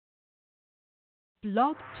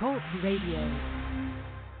Blog Talk Radio.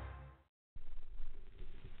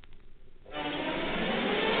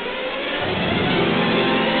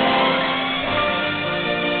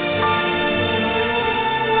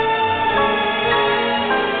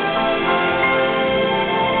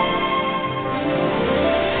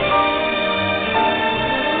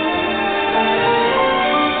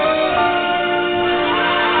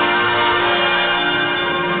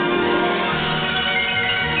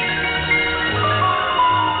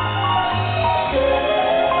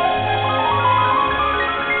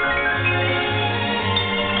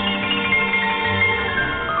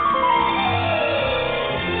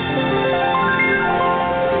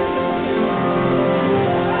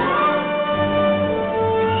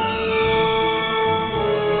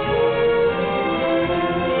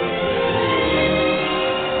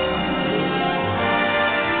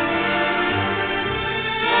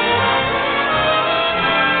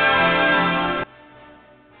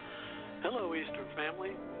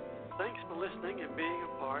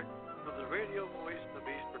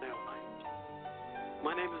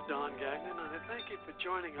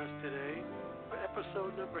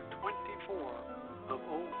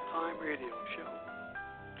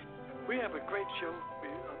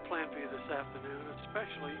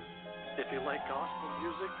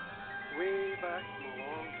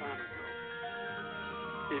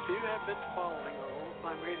 If you have been following our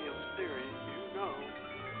old-time radio series, you know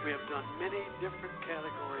we have done many different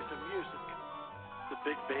categories of music. The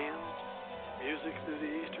big bands, music through the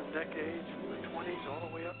Eastern decades, from the 20s all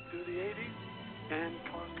the way up through the 80s, and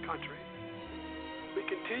country. We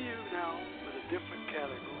continue now with a different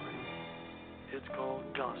category. It's called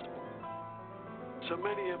gospel. So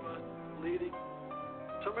many of the leading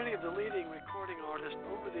recording artists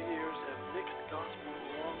over the years have mixed gospel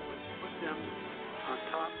along with put them on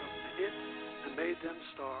top of the hits and made them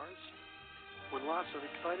stars, when lots of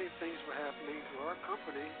exciting things were happening to our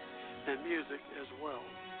company and music as well.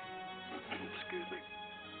 Excuse me.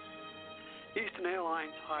 Eastern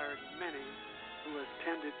Airlines hired many who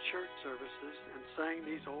attended church services and sang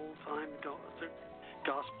these old-time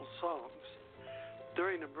gospel songs.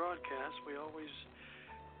 During the broadcast, we always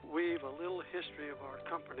weave a little history of our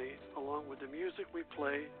company along with the music we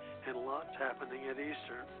play and lots happening at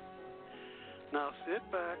Eastern. Now sit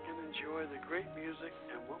back and enjoy the great music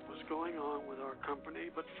and what was going on with our company.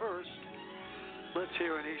 But first, let's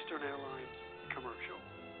hear an Eastern Airlines commercial.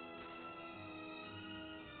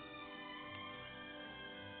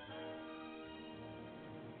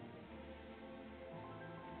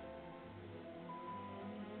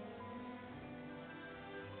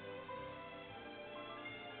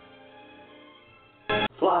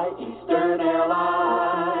 Fly Eastern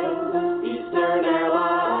Airlines, Eastern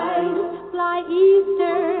Airlines. Fly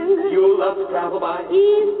Eastern. You'll love to travel by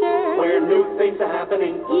Eastern. where new things are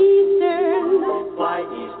happening. Eastern. Fly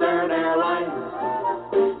Eastern Airlines.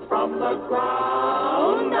 From the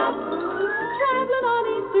ground up. Traveling on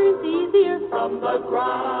Eastern's easier. From the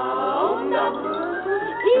ground up.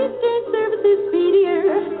 Eastern service is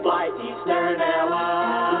speedier. Fly Eastern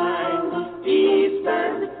Airlines.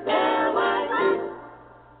 Eastern Airlines.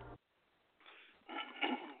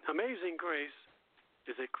 Amazing Grace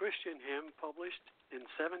is a Christian hymn published in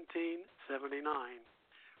 1779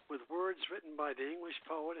 with words written by the English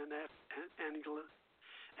poet and Anglican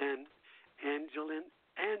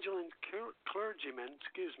clergyman,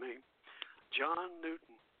 John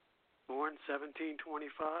Newton, born 1725,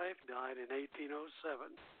 died in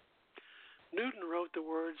 1807. Newton wrote the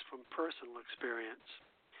words from personal experience.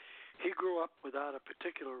 He grew up without a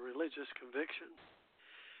particular religious conviction.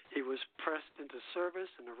 He was pressed into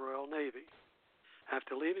service in the Royal Navy.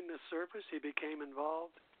 After leaving the service, he became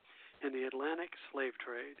involved in the Atlantic slave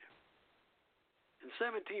trade. In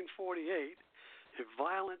 1748, a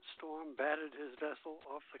violent storm battered his vessel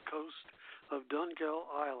off the coast of Dungill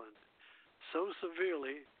Island so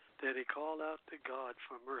severely that he called out to God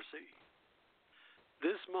for mercy.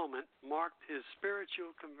 This moment marked his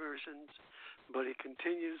spiritual conversions, but he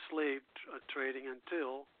continued slave trading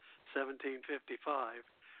until 1755.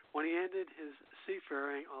 When he ended his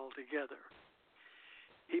seafaring altogether.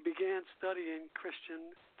 He began studying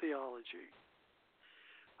Christian theology.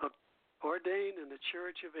 Ordained in the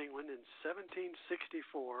Church of England in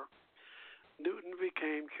 1764, Newton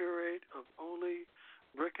became curate of only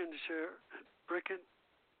Brickenhamshire,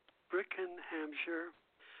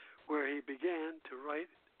 where he began to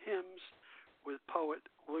write hymns with poet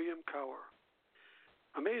William Cowper.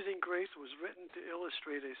 Amazing Grace was written to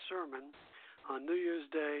illustrate a sermon on New Year's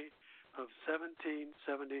Day of 1773.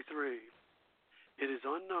 It is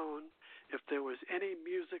unknown if there was any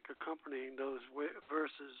music accompanying those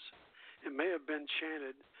verses It may have been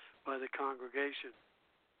chanted by the congregation.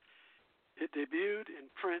 It debuted in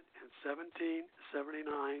print in 1779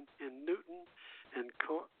 in Newton and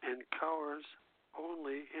Cower's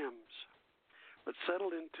Only Hymns, but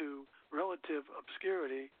settled into relative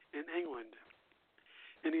obscurity in England.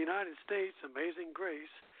 In the United States, Amazing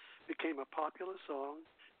Grace became a popular song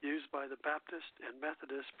used by the Baptist and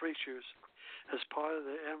Methodist preachers as part of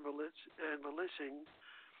the evangelizing.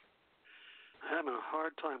 I'm having a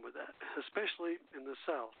hard time with that, especially in the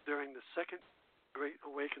South during the Second Great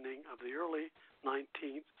Awakening of the early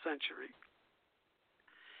 19th century.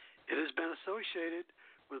 It has been associated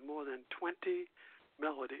with more than 20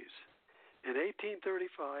 melodies. In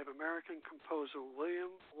 1835, American composer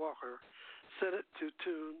William Walker set it to a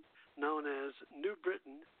tune known as New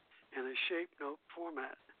Britain in a shape note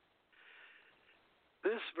format.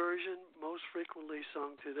 This version most frequently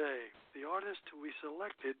sung today. The artist who we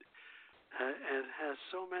selected and has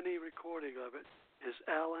so many recordings of it is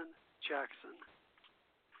Alan Jackson.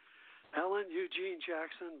 Alan Eugene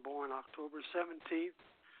Jackson, born October 17,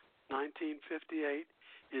 1958,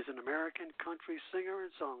 is an American country singer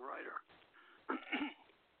and songwriter.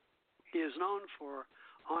 He is known for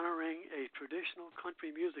honoring a traditional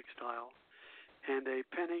country music style and a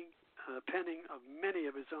penning of many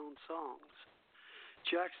of his own songs.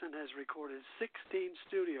 Jackson has recorded 16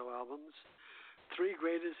 studio albums, 3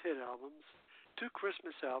 greatest hit albums, 2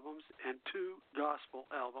 Christmas albums, and 2 gospel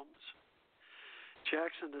albums.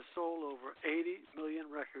 Jackson has sold over 80 million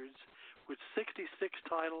records with 66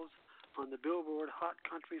 titles on the Billboard Hot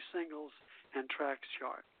Country Singles and Tracks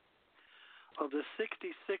chart. Of the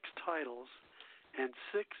 66 titles and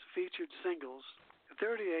 6 featured singles,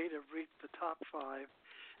 38 have reached the top 5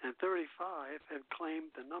 and 35 have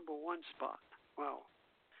claimed the number 1 spot. Wow.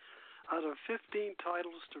 Out of 15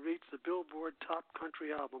 titles to reach the Billboard Top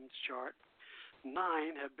Country Albums chart, 9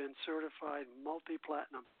 have been certified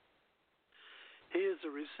multi-platinum. He is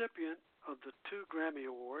a recipient of the 2 Grammy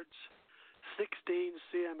Awards, 16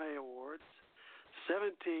 CMA Awards,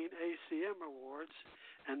 17 ACM Awards,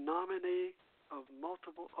 and nominee of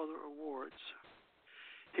multiple other awards.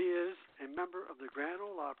 He is a member of the Grand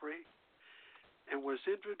Ole Opry and was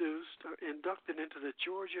inducted into the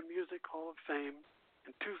Georgia Music Hall of Fame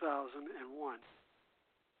in 2001.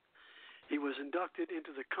 He was inducted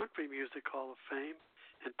into the Country Music Hall of Fame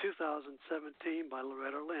in 2017 by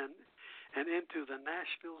Loretta Lynn and into the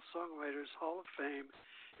Nashville Songwriters Hall of Fame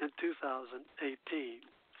in 2018.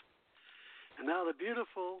 And now the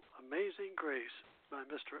beautiful, Amazing Grace by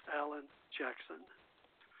Mr. Alan Jackson.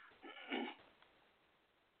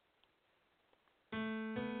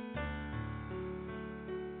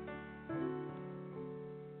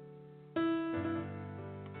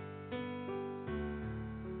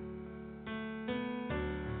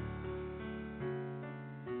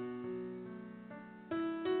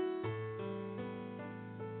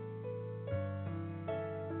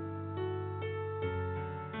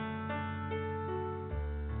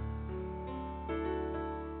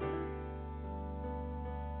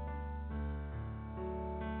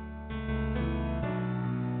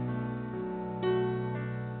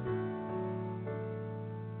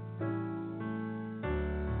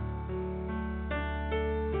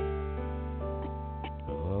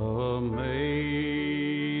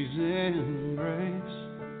 Amazing grace,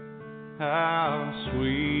 how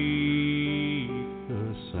sweet the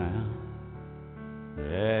sound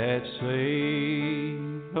that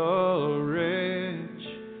saved a wretch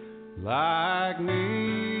like me.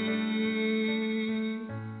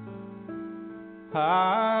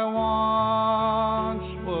 I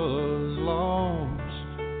once was lost,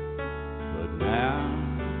 but now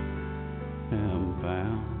am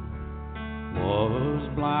found. Was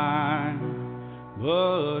blind,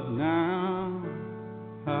 but now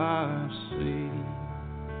I see.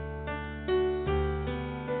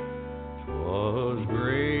 'Twas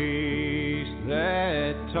grace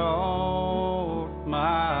that taught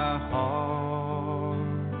my heart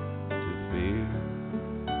to fear,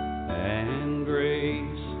 and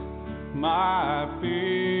grace my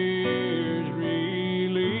fears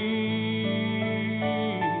relieved.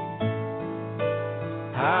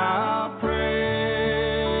 How precious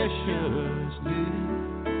did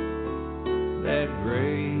that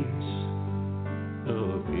grace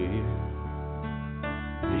appear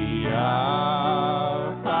the hour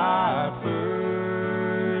I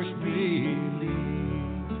first believed.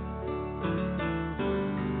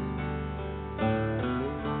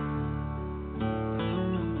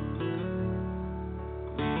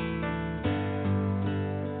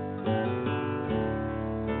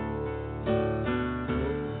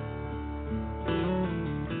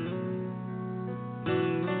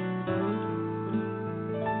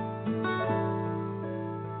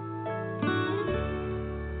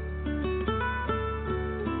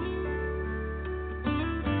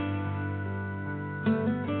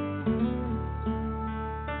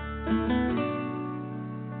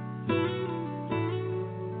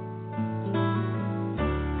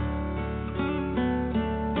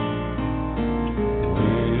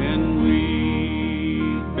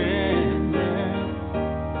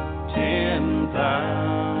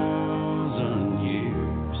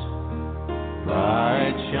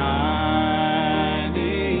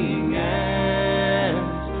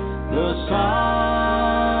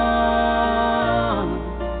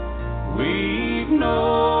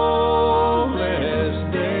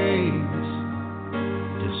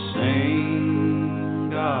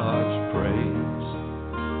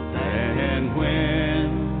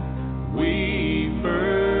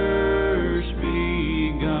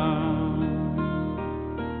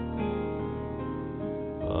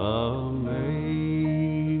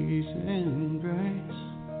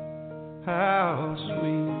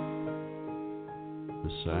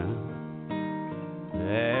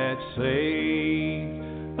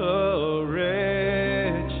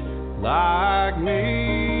 like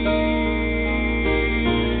me.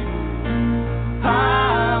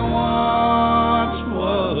 I once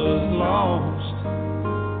was lost,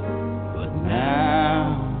 but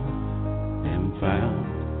now am found.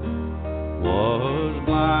 Was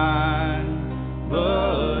blind,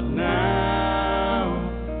 but now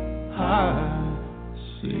I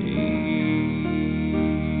see.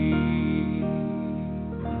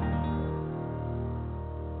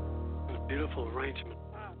 Beautiful arrangement.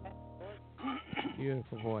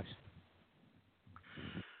 Beautiful voice.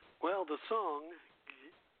 Well, the song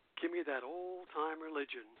 "Give Me That Old Time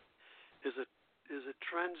Religion" is a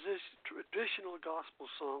traditional gospel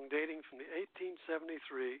song dating from the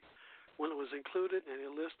 1873, when it was included in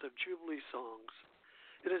a list of Jubilee songs.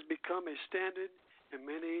 It has become a standard in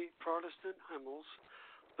many Protestant hymnals,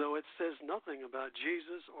 though it says nothing about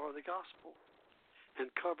Jesus or the gospel,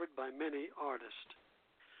 and covered by many artists.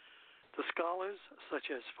 The scholars,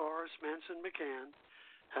 such as Forrest Manson McCann,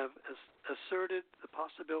 have asserted the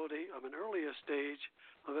possibility of an earlier stage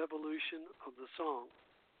of evolution of the song,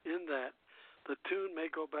 in that the tune may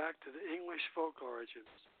go back to the English folk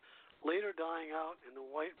origins, later dying out in the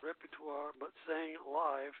white repertoire but sang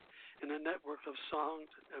live in a network of songs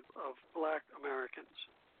of black Americans.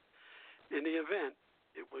 In the event,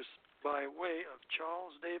 it was by way of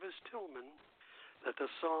Charles Davis Tillman that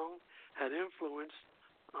the song had influenced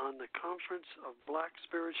on the conference of black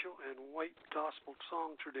spiritual and white gospel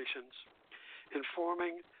song traditions,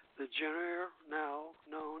 informing the genre now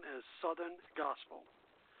known as Southern Gospel.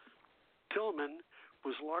 Tillman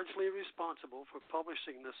was largely responsible for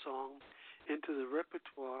publishing the song into the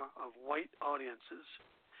repertoire of white audiences.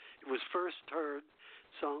 It was first heard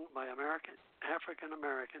sung by African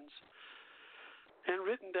Americans and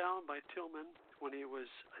written down by Tillman when he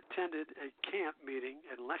attended a camp meeting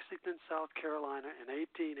in Lexington, South Carolina in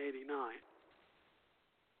 1889.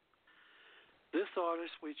 This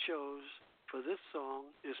artist we chose for this song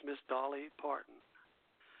is Miss Dolly Parton.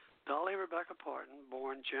 Dolly Rebecca Parton,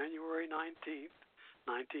 born January 19th,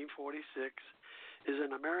 1946, is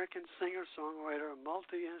an American singer-songwriter,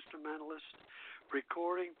 multi-instrumentalist,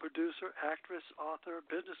 recording producer, actress, author,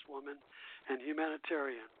 businesswoman, and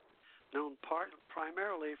humanitarian, known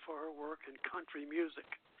primarily for her work in country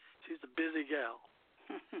music. She's a busy gal.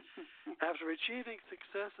 After achieving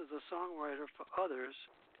success as a songwriter for others,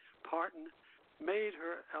 Parton made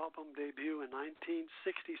her album debut in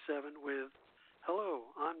 1967 with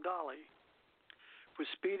Hello, I'm Dolly.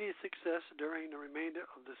 With speedy success during the remainder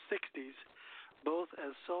of the 60s, both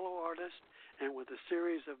as solo artist and with a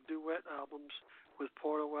series of duet albums with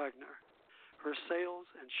Porter Wagner. Her sales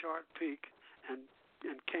and chart peak and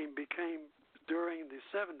became during the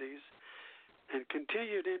 70s and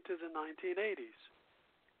continued into the 1980s.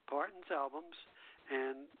 Parton's albums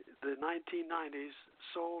and the 1990s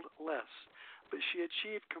sold less, but she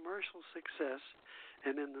achieved commercial success,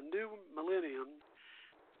 and in the new millennium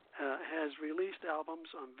has released albums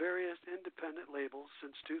on various independent labels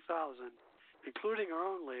since 2000, including her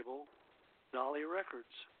own label, Dolly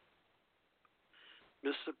Records.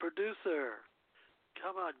 Mr. Producer,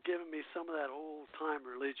 how about giving me some of that old-time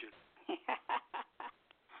religion?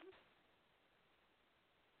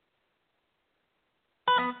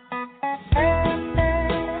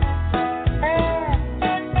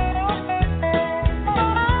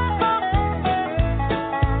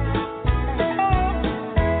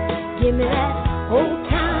 Give me that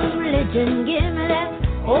old-time religion. Give me that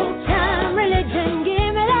old-time religion.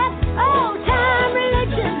 Give me that old-time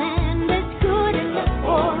religion. And it's good enough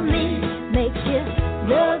for me. Makes you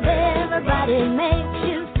love everybody. Makes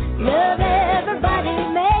you love everybody.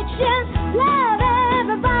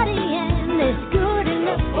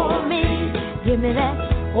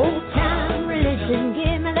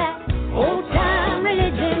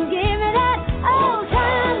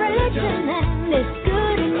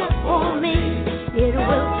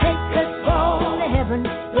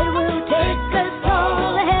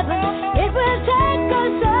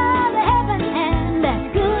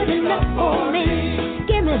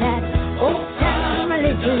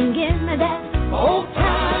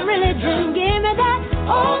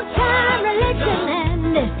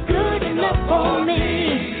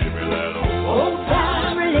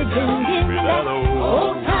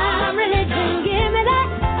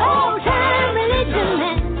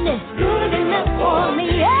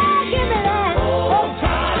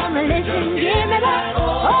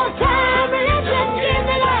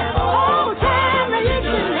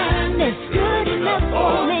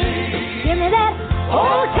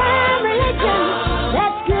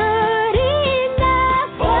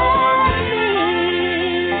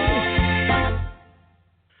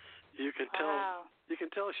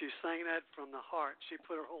 tell she sang that from the heart. She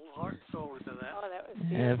put her whole heart and soul into that. Oh, that was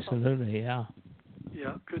beautiful. Absolutely, yeah.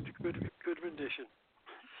 Yeah, good rendition.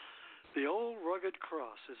 The Old Rugged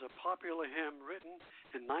Cross is a popular hymn written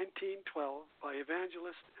in 1912 by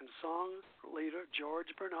evangelist and song leader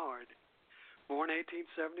George Bernard, born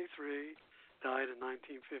 1873, died in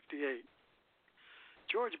 1958.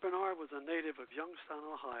 George Bernard was a native of Youngstown,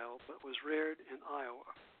 Ohio, but was reared in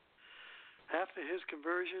Iowa. After his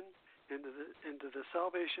conversion into the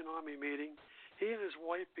Salvation Army meeting, he and his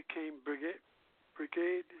wife became brigade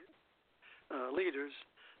leaders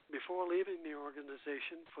before leaving the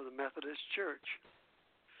organization for the Methodist Church.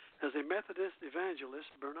 As a Methodist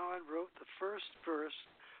evangelist, Bernard wrote the first verse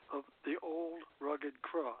of the Old Rugged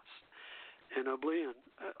Cross in Oblivion,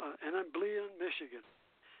 Michigan,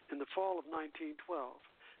 in the fall of 1912,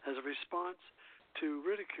 as a response to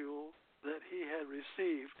ridicule that he had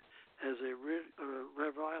received as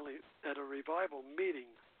at a revival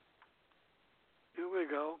meeting. Here we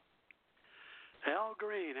go. Al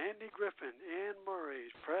Green, Andy Griffin, Ann Murray,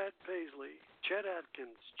 Brad Paisley, Chet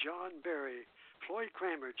Atkins, John Berry, Floyd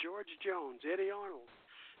Kramer, George Jones, Eddie Arnold,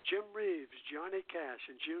 Jim Reeves, Johnny Cash,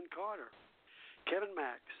 and June Carter, Kevin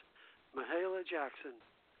Max, Mahalia Jackson,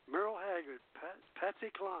 Merle Haggard, Patsy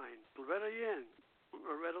Cline, Loretta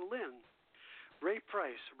Lynn, Ray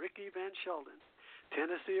Price, Ricky Van Sheldon,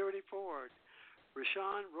 Tennessee Ernie Ford,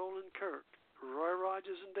 Rashawn Roland Kirk, Roy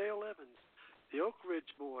Rogers and Dale Evans, the Oak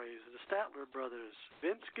Ridge Boys, the Statler Brothers,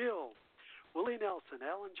 Vince Gill, Willie Nelson,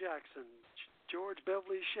 Alan Jackson, George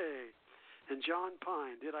Beverly Shea, and John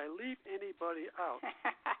Pine. Did I leave anybody out?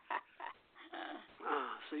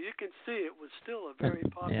 So you can see it was still a very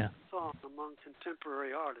popular song among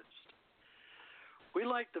contemporary artists. We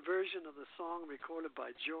like the version of the song recorded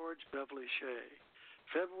by George Beverly Shea,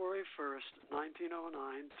 February 1st,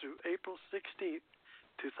 1909 through April 16th,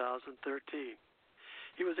 2013.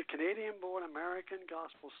 He was a Canadian-born American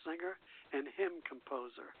gospel singer and hymn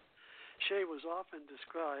composer. Shea was often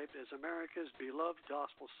described as America's beloved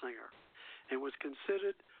gospel singer and was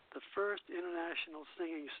considered the first international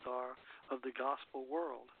singing star of the gospel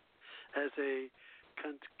world. As a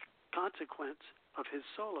consequence of his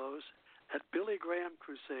solos at Billy Graham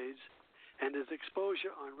crusades and his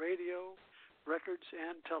exposure on radio, records,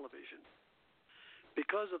 and television.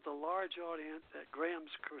 Because of the large audience at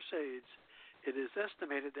Graham's crusades, it is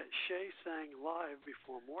estimated that Shea sang live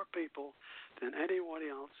before more people than anyone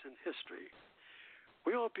else in history.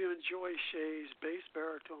 We hope you enjoy Shea's bass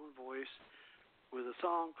baritone voice with a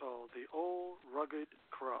song called The Old Rugged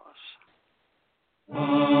Cross.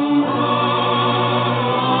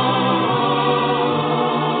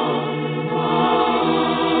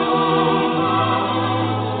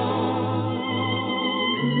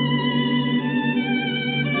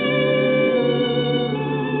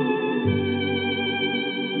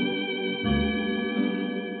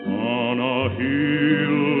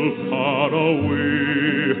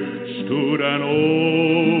 An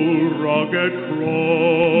old rugged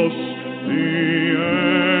cross, the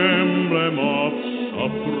emblem of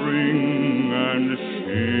suffering and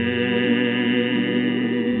shame.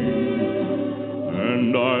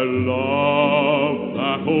 And I love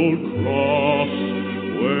that old cross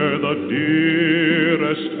where the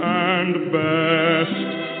dearest and best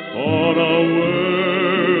for a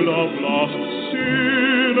world of lost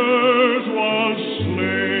sinners was slain.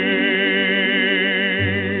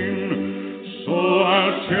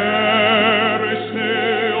 Cherish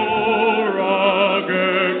the old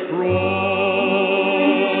rugged cross,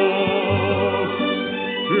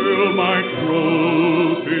 till my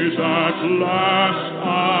trophies at last I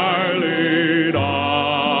lay down.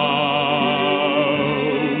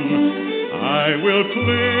 I will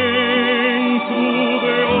cling to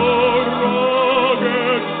the old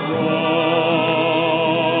rugged cross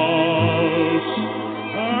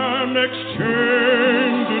and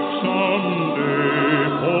exchange it someday.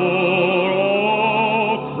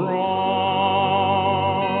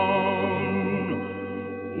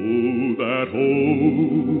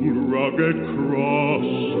 Rugged cross,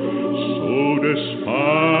 so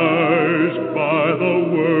despised by the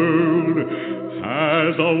world,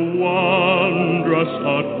 has a wondrous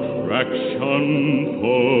attraction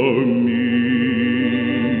for me.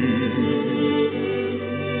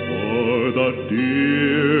 For the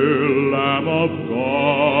dear Lamb of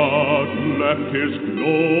God left his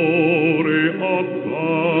glory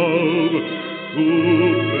above to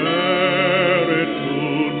bear it to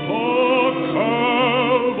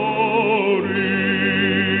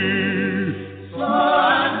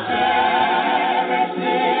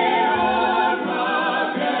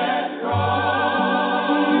Cross,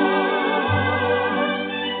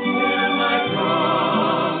 till my cross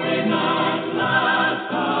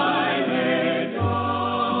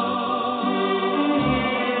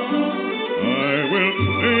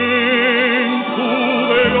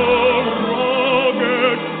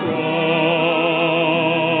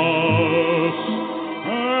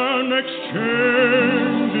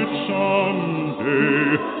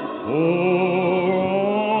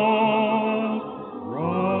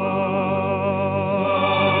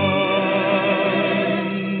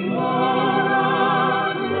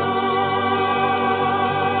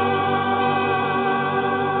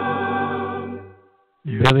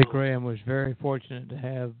Billy Graham was very fortunate to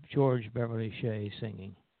have George Beverly Shea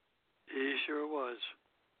singing. He sure was.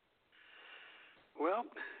 Well,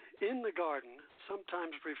 In the Garden,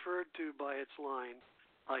 sometimes referred to by its line,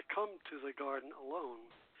 I come to the garden alone,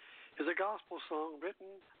 is a gospel song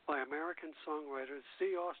written by American songwriter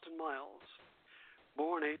C. Austin Miles.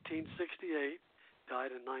 Born 1868,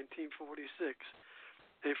 died in 1946,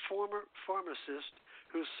 a former pharmacist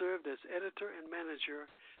who served as editor and manager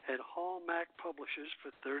at Hallmark Publishers for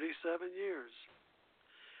 37 years.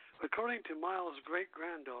 According to Miles'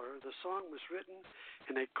 great-granddaughter, the song was written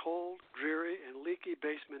in a cold, dreary, and leaky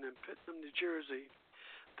basement in Pitnam, New Jersey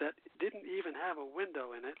that didn't even have a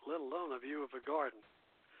window in it, let alone a view of a garden.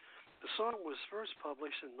 The song was first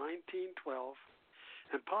published in 1912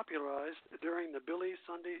 and popularized during the Billy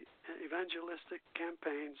Sunday evangelistic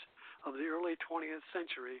campaigns of the early 20th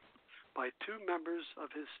century by two members of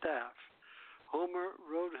his staff, Homer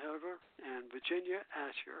Rodenhover and Virginia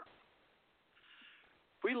Asher.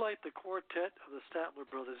 We like the quartet of the Statler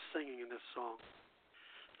Brothers singing in this song.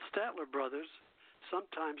 The Statler Brothers,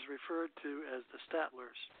 sometimes referred to as the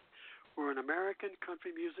Statlers, were an American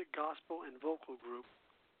country music, gospel, and vocal group.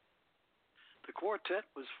 The quartet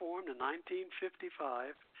was formed in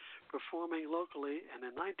 1955, performing locally, and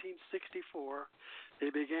in 1964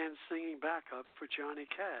 they began singing backup for Johnny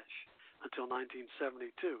Cash until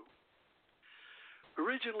 1972.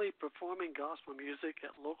 Originally performing gospel music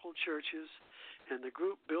at local churches, and the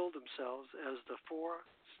group billed themselves as the Four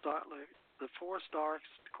Star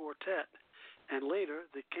Quartet, and later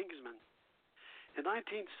the Kingsmen. In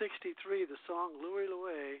 1963, the song Louie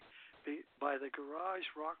Louie by the garage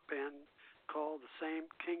rock band called the same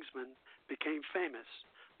Kingsmen became famous.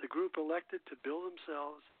 The group elected to bill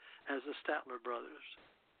themselves as the Statler Brothers.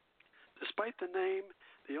 Despite the name,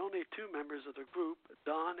 the only two members of the group,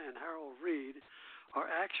 Don and Harold Reed, are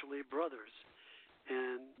actually brothers,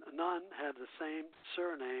 and none had the same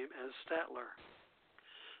surname as Statler.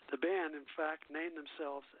 The band, in fact, named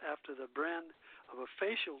themselves after the brand of a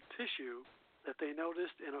facial tissue that they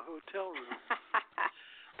noticed in a hotel room.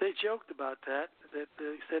 They joked about that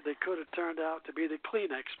they said they could have turned out to be the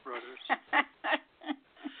Kleenex Brothers.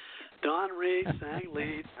 Don Reed sang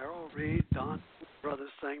lead, Harold Reed, Don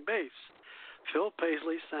Brothers sang bass. Phil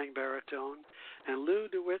Paisley sang baritone, and Lou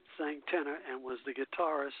DeWitt sang tenor and was the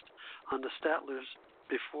guitarist on the Statlers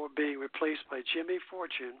before being replaced by Jimmy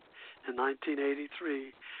Fortune in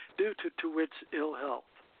 1983 due to DeWitt's ill health.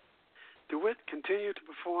 DeWitt continued to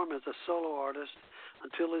perform as a solo artist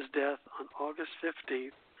until his death on August 15,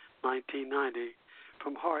 1990,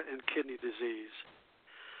 from heart and kidney disease.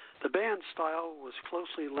 The band's style was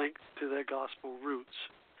closely linked to their gospel roots.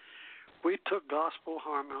 We took gospel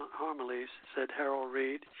harmonies, said Harold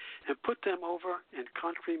Reed, and put them over in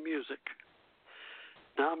country music.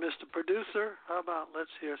 Now, Mr. Producer, how about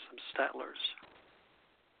let's hear some Statlers?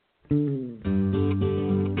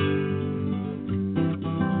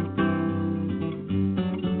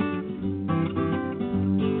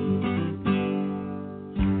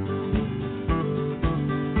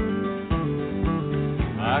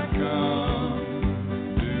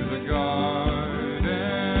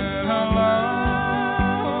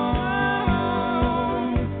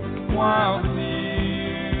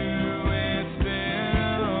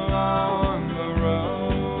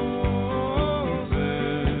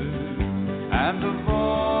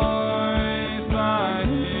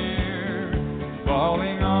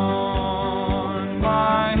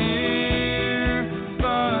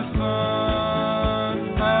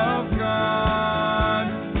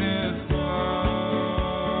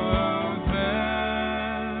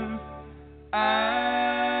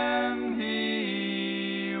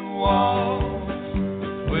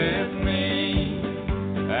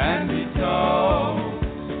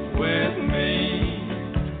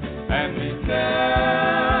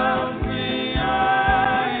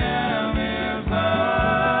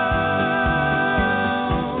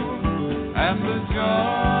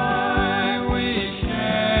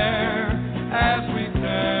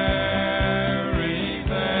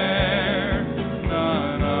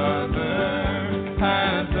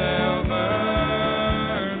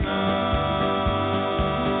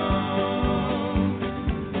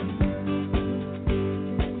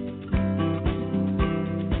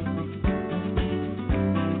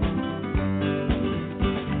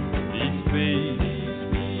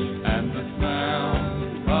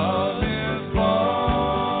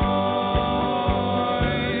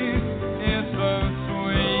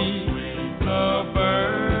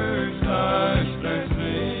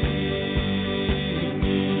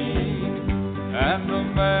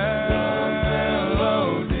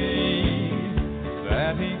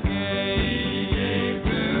 That he gave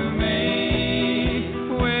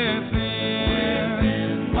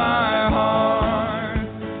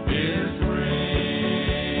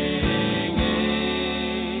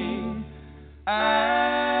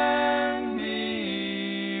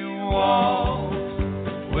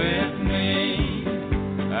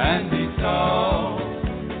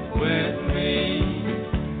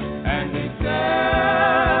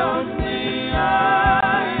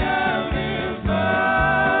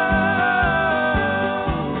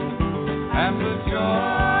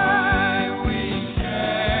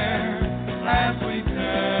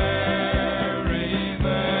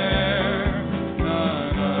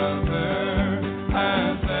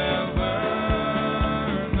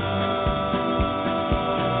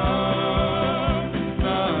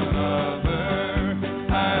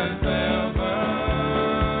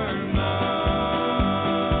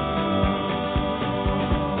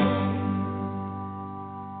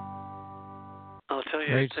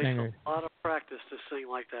It takes a lot of practice to sing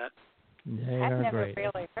like that. I've never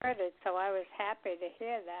really heard it, so I was happy to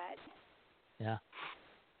hear that. Yeah.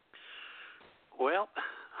 Well,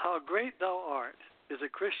 How Great Thou Art is a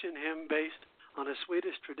Christian hymn based on a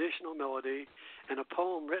Swedish traditional melody and a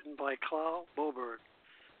poem written by Claus Boberg,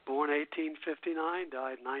 born 1859,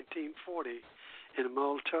 died 1940, in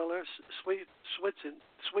Motala,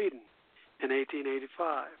 Sweden, in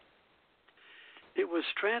 1885. It was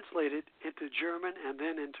translated into German and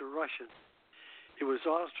then into Russian. It was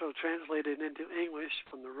also translated into English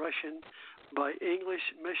from the Russian by English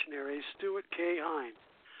missionary Stuart K. Hine,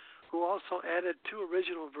 who also added 2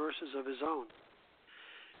 original verses of his own.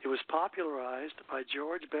 It was popularized by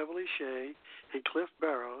George Beverly Shea and Cliff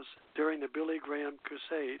Barrows during the Billy Graham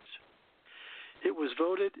Crusades. It was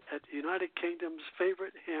voted at the United Kingdom's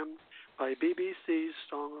favorite hymn by BBC's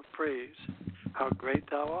Song of Praise, How Great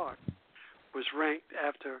Thou Art, was ranked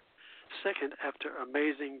second after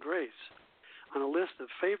Amazing Grace on a list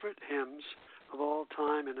of favorite hymns of all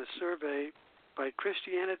time in a survey by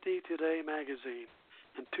Christianity Today magazine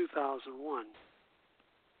in 2001.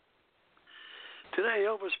 Today,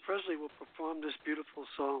 Elvis Presley will perform this beautiful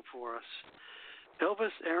song for us.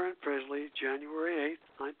 Elvis Aaron Presley, January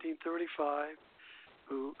 8, 1935,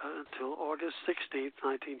 until August 16,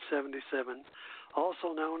 1977,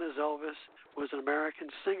 also known as Elvis, was an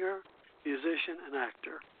American singer, musician, and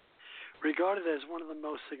actor. Regarded as one of the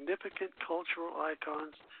most significant cultural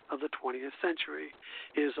icons of the 20th century,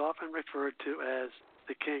 he is often referred to as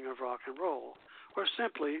the King of Rock and Roll, or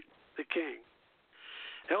simply the King.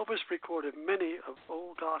 Elvis recorded many of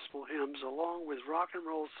old gospel hymns along with rock and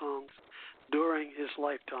roll songs during his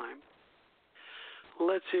lifetime.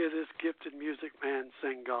 Let's hear this gifted music man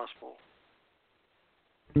sing gospel.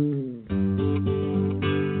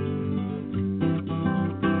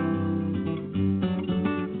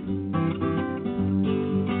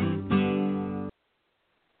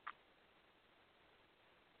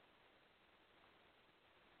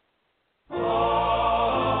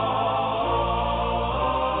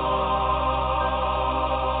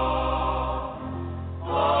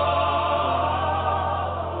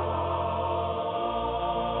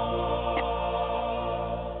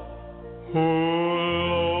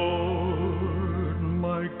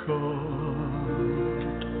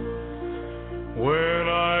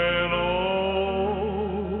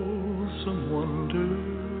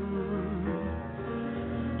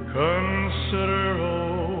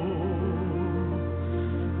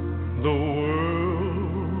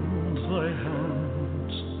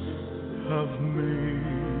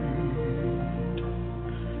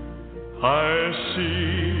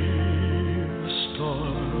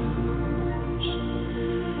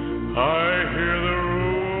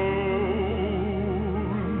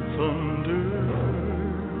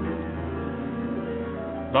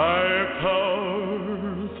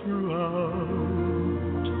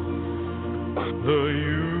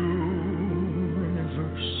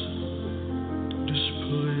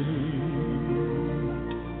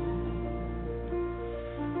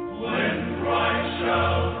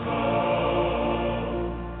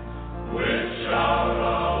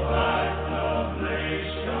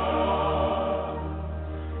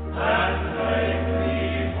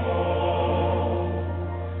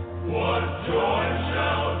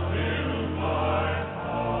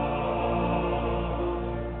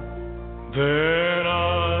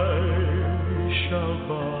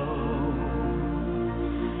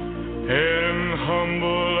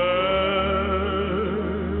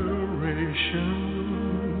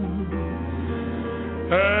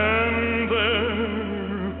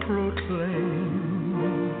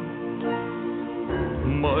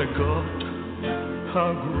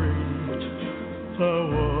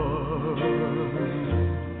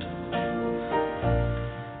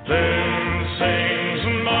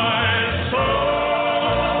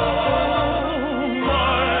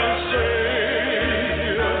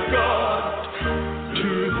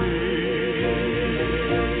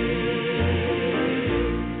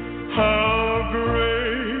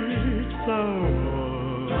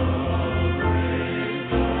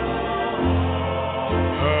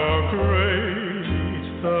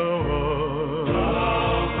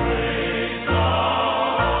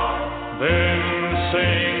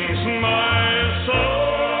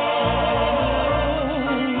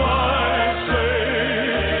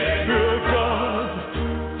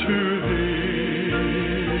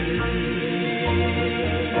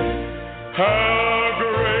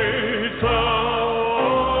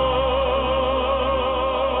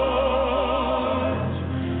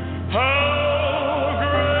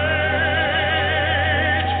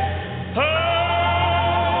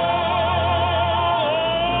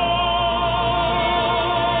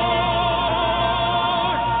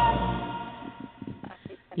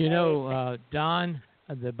 You know, Don,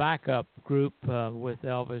 the backup group with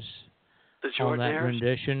Elvis on that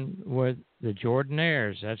rendition were the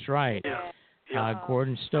Jordanaires. That's right. Yeah.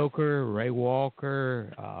 Gordon Stoker, Ray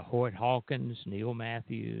Walker, Hoyt Hawkins, Neil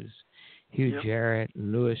Matthews, Hugh Jarrett,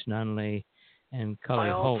 Louis Nunley, and Cully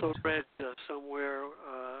Holt. I also read somewhere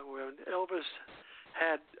when Elvis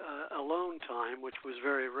had alone time, which was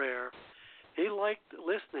very rare, he liked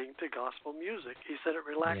listening to gospel music. He said it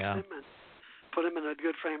relaxed him and put him in a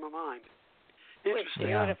good frame of mind. Interesting.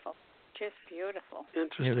 Beautiful. Just beautiful.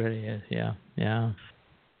 Interesting. It really is, yeah.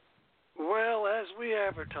 Well, as we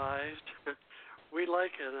advertised, we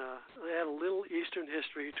like add a little Eastern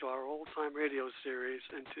history to our old-time radio series,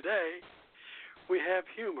 and today we have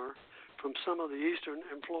humor from some of the Eastern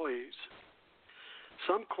employees.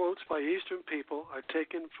 Some quotes by Eastern people are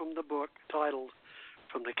taken from the book titled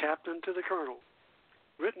From the Captain to the Colonel,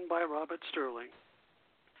 written by Robert Sterling.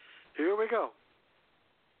 Here we go.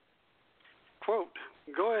 Quote,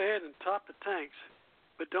 "Go ahead and top the tanks,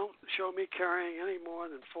 but don't show me carrying any more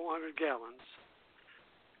than 400 gallons."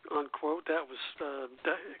 Unquote. That was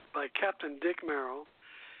by Captain Dick Merrill,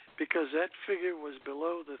 because that figure was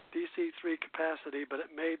below the DC-3 capacity, but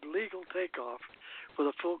it made legal takeoff with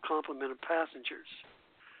a full complement of passengers.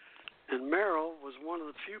 And Merrill was one of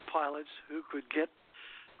the few pilots who could get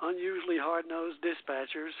unusually hard-nosed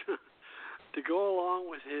dispatchers to go along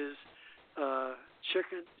with his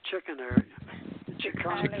chicanery.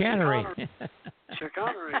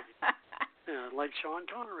 Yeah, like Sean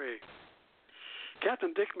Connery.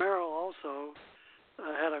 Captain Dick Merrill also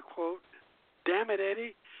had a quote, "Damn it,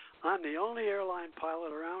 Eddie, I'm the only airline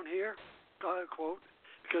pilot around here," quote,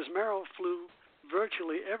 because Merrill flew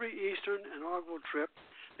virtually every Eastern and Orville trip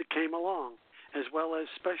that came along, as well as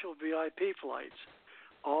special VIP flights,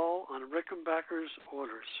 all on Rickenbacker's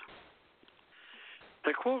orders.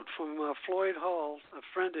 A quote from Floyd Hall, a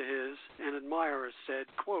friend of his and admirer, said,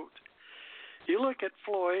 quote, "You look at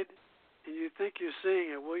Floyd and you think you're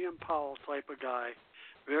seeing a William Powell type of guy,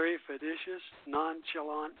 very fastidious,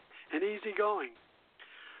 nonchalant, and easygoing.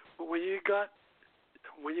 But when you got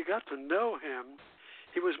to know him,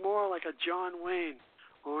 he was more like a John Wayne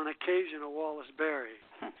or an occasional Wallace Berry.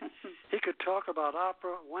 He could talk about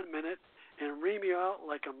opera 1 minute and ream you out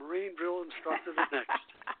like a Marine drill instructor the next."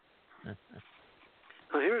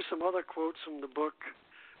 Now, here's some other quotes from the book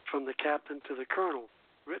From the Captain to the Colonel,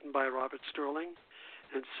 written by Robert Sterling,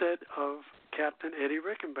 and said of Captain Eddie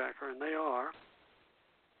Rickenbacker, and they are,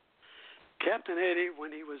 "Captain Eddie,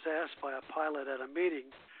 when he was asked by a pilot at a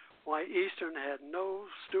meeting why Eastern had no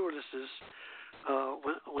stewardesses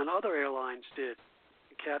when other airlines did,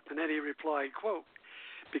 Captain Eddie replied, quote,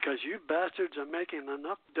 'Because you bastards are making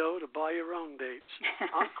enough dough to buy your own dates,'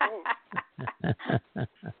 unquote."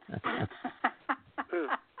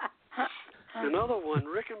 Another one,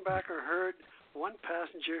 Rickenbacker heard one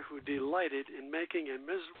passenger who delighted in making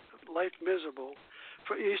life miserable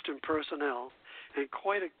for Eastern personnel, and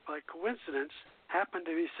by coincidence happened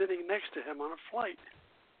to be sitting next to him on a flight.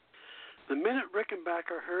 The minute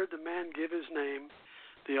Rickenbacker heard the man give his name,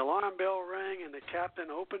 the alarm bell rang and the captain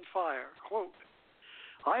opened fire. Quote,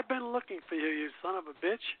 "I've been looking for you, you son of a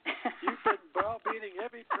bitch. You've been browbeating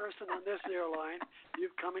every person on this airline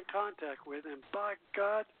you've come in contact with, and by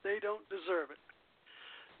God, they don't deserve it.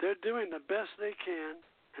 They're doing the best they can,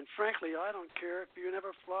 and frankly, I don't care if you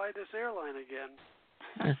never fly this airline again."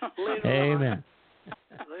 Amen.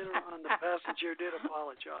 Later on, the passenger did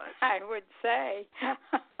apologize. I would say.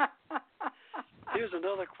 Here's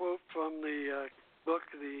another quote from the book,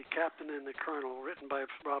 The Captain and the Colonel, written by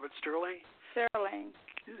Robert Sterling. Sterling.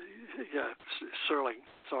 Yeah, Sterling,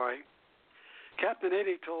 sorry. Captain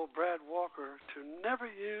Eddie told Brad Walker to never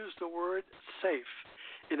use the word safe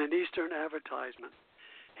in an Eastern advertisement.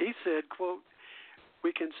 He said, quote,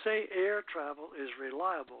 "We can say air travel is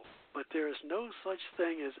reliable, but there is no such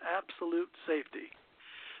thing as absolute safety.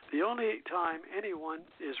 The only time anyone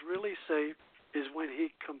is really safe is when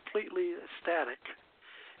he's completely static.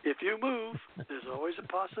 If you move, there's always a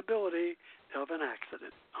possibility of an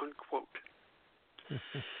accident," unquote.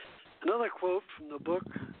 Another quote from the book,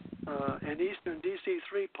 an Eastern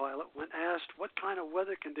DC-3 pilot, when asked what kind of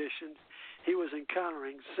weather conditions he was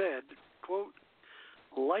encountering, said, quote,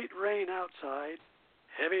 "Light rain outside,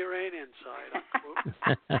 heavy rain inside," unquote.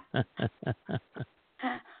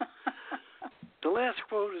 The last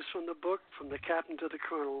quote is from the book From the Captain to the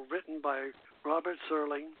Colonel, written by Robert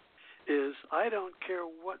Sterling, is, "I don't care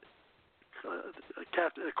what,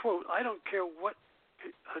 quote, I don't care what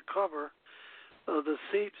cover the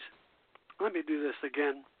seats, let me do this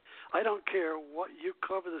again. I don't care what you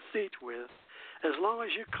cover the seats with, as long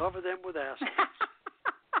as you cover them with assholes."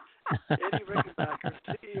 Eddie Rickenbacker,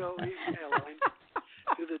 CEO of Eastern Airlines,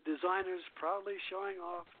 to the designers proudly showing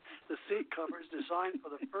off the seat covers designed for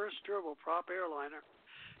the first turboprop airliner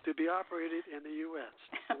to be operated in the U.S.,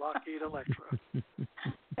 Lockheed Electra.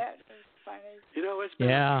 That is funny. You know, it's been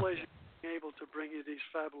a pleasure being able to bring you these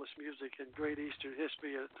fabulous music and great Eastern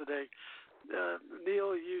history today.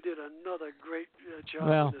 Neil, you did another great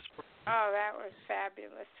job with this program. Oh, that was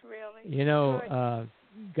fabulous, really. You know,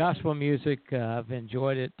 gospel music, I've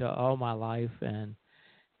enjoyed it all my life, and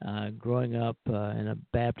growing up in a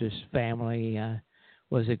Baptist family, I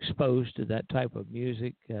was exposed to that type of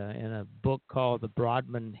music in a book called The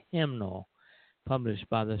Broadman Hymnal, published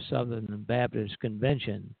by the Southern Baptist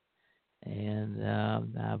Convention. And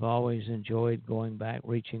I've always enjoyed going back,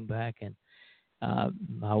 reaching back. And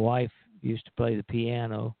my wife used to play the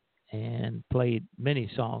piano and played many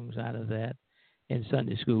songs out of that in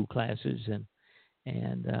Sunday school classes.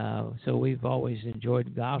 And so we've always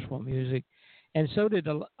enjoyed gospel music. And so did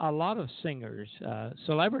a lot of singers,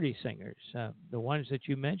 celebrity singers, the ones that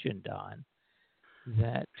you mentioned, Don,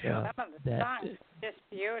 that some of the songs just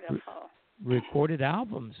beautiful. Recorded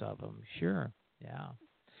albums of them, sure, yeah.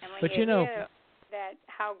 And when but you know hear that,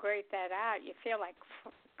 how great that out, you feel like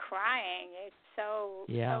crying. It's so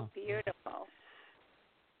beautiful.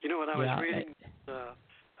 You know, when I was reading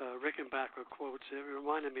Rickenbacker quotes, it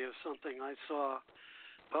reminded me of something I saw.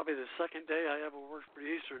 Probably the second day I ever worked for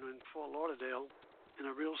Eastern in Fort Lauderdale in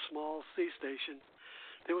a real small sea station.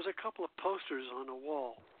 There was a couple of posters on the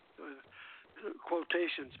wall,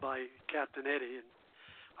 quotations by Captain Eddie. And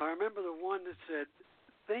I remember the one that said,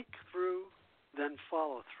 "Think through, then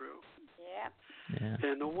follow through." Yep. Yeah.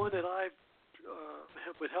 And the one that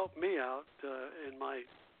would help me out in my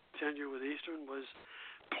tenure with Eastern was,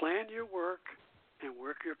 "Plan your work and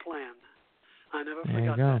work your plan." I never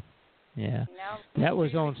forgot that. Yeah, no, that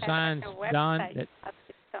was on signs, Don. That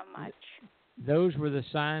so much. Those were the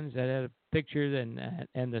signs that had a picture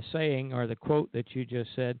and the saying or the quote that you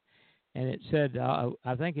just said, and it said,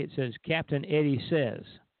 I think it says Captain Eddie says.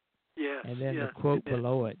 Yes. And then the quote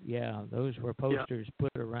below it. Yeah, those were posters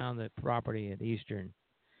put around the property at Eastern.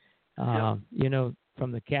 You know,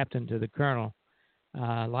 from the captain to the colonel.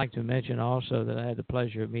 I'd like to mention also that I had the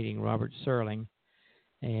pleasure of meeting Robert Serling,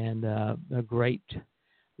 and a great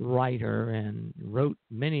writer, and wrote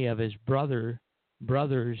many of his brothers'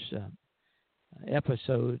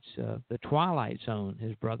 episodes of The Twilight Zone.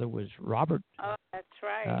 His brother was Robert. Oh, that's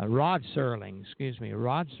right. Rod Serling,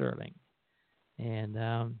 Rod Serling. And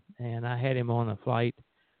I had him on a flight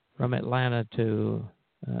from Atlanta to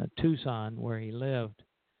Tucson, where he lived,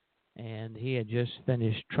 and he had just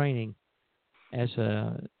finished training as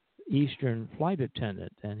a Eastern flight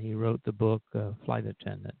attendant, and he wrote the book Flight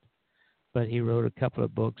Attendant. But he wrote a couple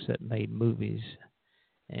of books that made movies,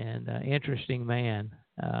 and interesting man,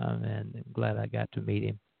 and I'm glad I got to meet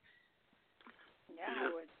him. Yeah, I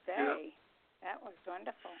would say. That was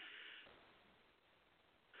wonderful.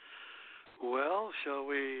 Well, shall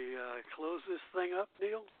we close this thing up,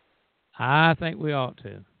 Neil? I think we ought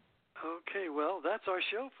to. Okay, well, that's our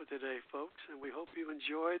show for today, folks, and we hope you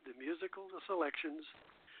enjoyed the musical selections,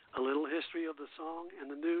 a little history of the song, and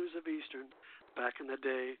the news of Eastern back in the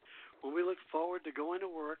day, when we look forward to going to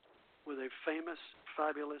work with a famous,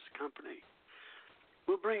 fabulous company.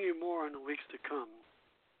 We'll bring you more in the weeks to come.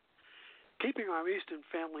 Keeping our Eastern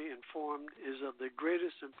family informed is of the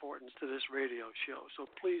greatest importance to this radio show, so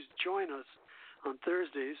please join us on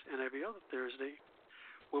Thursdays and every other Thursday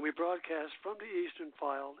when we broadcast from the Eastern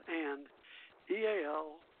File and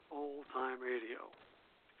EAL Old Time Radio.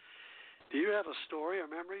 Do you have a story or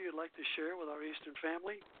memory you'd like to share with our Eastern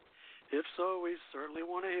family? If so, we certainly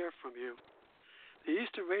want to hear from you. The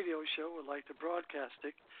Eastern Radio Show would like to broadcast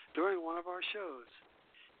it during one of our shows.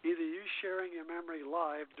 Either you sharing your memory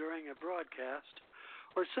live during a broadcast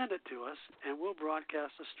or send it to us and we'll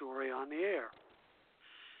broadcast the story on the air.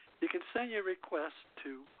 You can send your request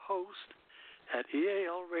to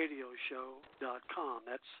host@ealradioshow.com.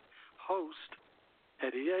 That's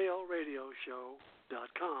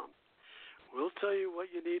host@ealradioshow.com. We'll tell you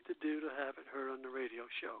what you need to do to have it heard on the radio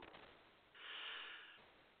show.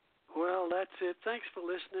 Well, that's it. Thanks for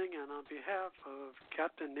listening, and on behalf of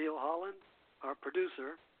Captain Neil Holland, our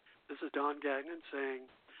producer, this is Don Gagnon saying,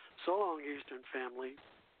 so long, Eastern family.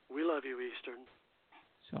 We love you, Eastern.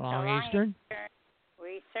 So long, Eastern.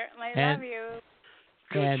 We certainly love you.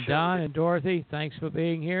 And Don and Dorothy, thanks for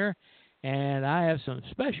being here. And I have some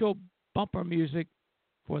special bumper music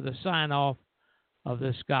for the sign-off of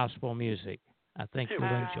this gospel music. I think you'll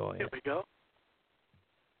enjoy it. Here we go.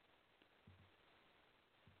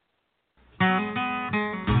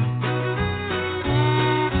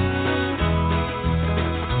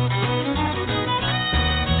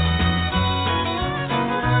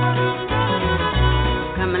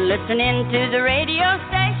 listening to the radio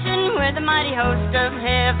station where the mighty host of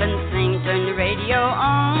heaven sing. Turn the radio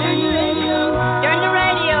on. Turn the radio on. Turn the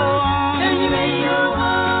radio on. Turn the radio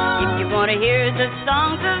on. If you want to hear the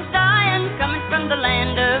songs of Zion coming from the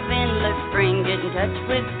land of endless spring, get in touch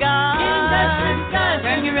with God. Get in touch with God.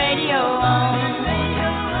 Turn your radio on.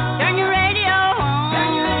 Turn your radio on.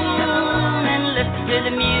 Turn your radio on. And listen to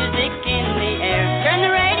the music in the air. Turn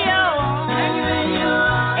the radio on. Turn your radio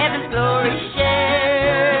on. Heaven's glory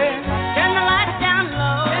share. Turn the lights down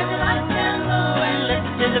low. Turn the lights down low. And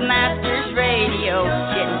listen to the Master's radio.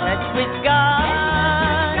 Get in touch with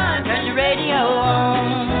God. Turn the radio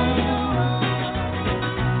on.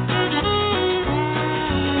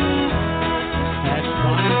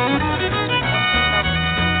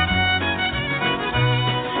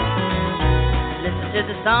 To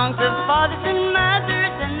the songs of fathers and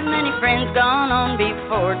mothers and the many friends gone on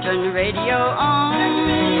before. Turn the radio on.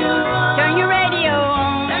 Turn your radio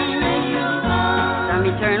on. Turn your radio on. Some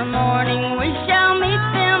eternal morning we shall meet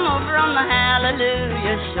them over on the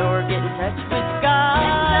Hallelujah shore. Get in touch with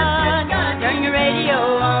God. Turn your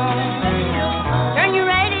radio on. Turn your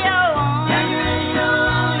radio on. Turn your radio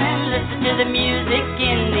on. And listen to the music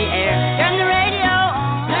in the air. Turn the radio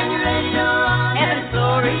on. Turn your radio on. Heaven's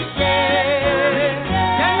glory share.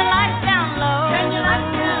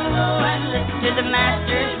 To the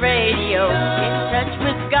Master's radio, get in touch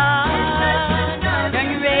with God. Turn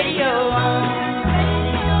your radio on.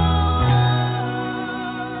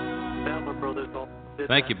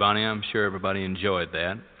 Thank you, Bonnie. I'm sure everybody enjoyed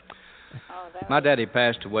that. My daddy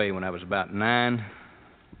passed away when I was about 9.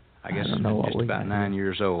 I guess just about 9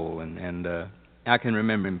 years old, and I can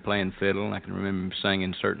remember him playing fiddle. I can remember him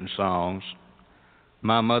singing certain songs.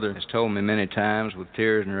 My mother has told me many times with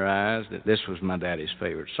tears in her eyes that this was my daddy's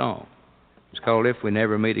favorite song. It's called If We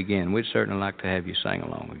Never Meet Again. We'd certainly like to have you sing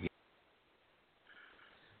along again.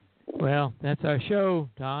 Well, that's our show,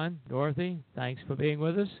 Don, Dorothy. Thanks for being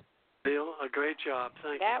with us. Bill, a great job.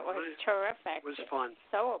 Thank you. That was terrific. It was fun.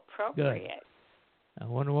 So appropriate. Good. I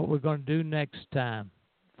wonder what we're going to do next time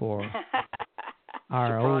for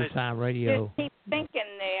our old-time radio. Just keep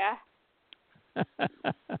thinking there.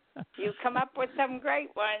 You come up with some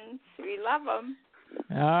great ones. We love them.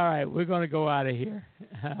 All right, we're going to go out of here.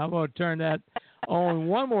 I'm going to turn that on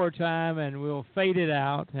one more time, and we'll fade it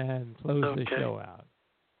out and close the show out.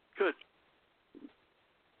 Good.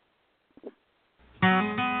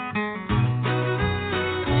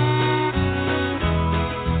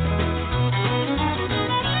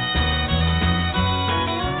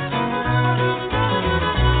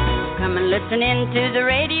 Come and listen in to the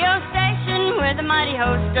radio station where the mighty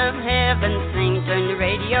host of heaven sing. Turn the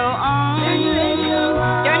radio on. Turn your radio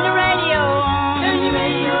on. Turn the radio on. Turn your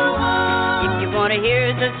radio on. If you want to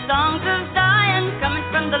hear the songs of Zion coming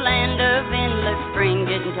from the land of endless spring,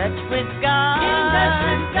 get in touch with God.